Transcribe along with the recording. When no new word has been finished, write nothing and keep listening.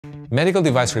Medical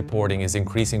device reporting is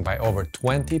increasing by over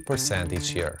 20%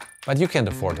 each year, but you can't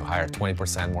afford to hire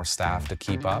 20% more staff to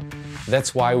keep up.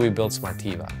 That's why we built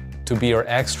Smarteeva, to be your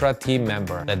extra team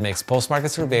member that makes post-market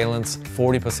surveillance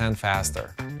 40%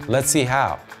 faster. Let's see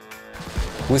how.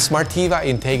 With Smarteeva,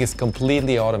 intake is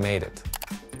completely automated.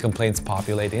 Complaints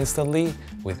populate instantly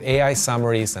with AI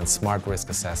summaries and smart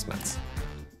risk assessments.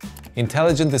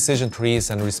 Intelligent decision trees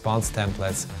and response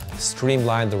templates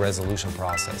streamline the resolution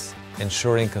process,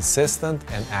 ensuring consistent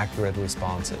and accurate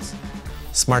responses.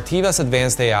 Smarteeva's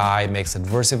advanced AI makes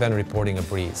adverse event reporting a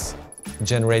breeze,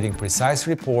 generating precise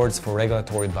reports for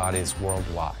regulatory bodies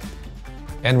worldwide.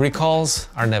 And recalls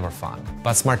are never fun,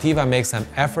 but Smarteeva makes them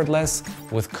effortless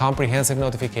with comprehensive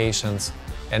notifications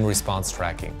and response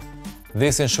tracking.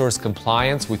 This ensures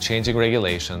compliance with changing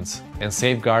regulations and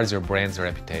safeguards your brand's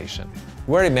reputation.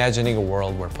 We're imagining a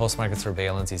world where post-market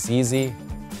surveillance is easy,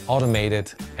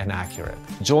 automated, and accurate.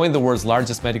 Join the world's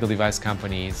largest medical device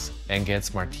companies and get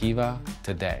Smarteeva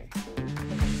today.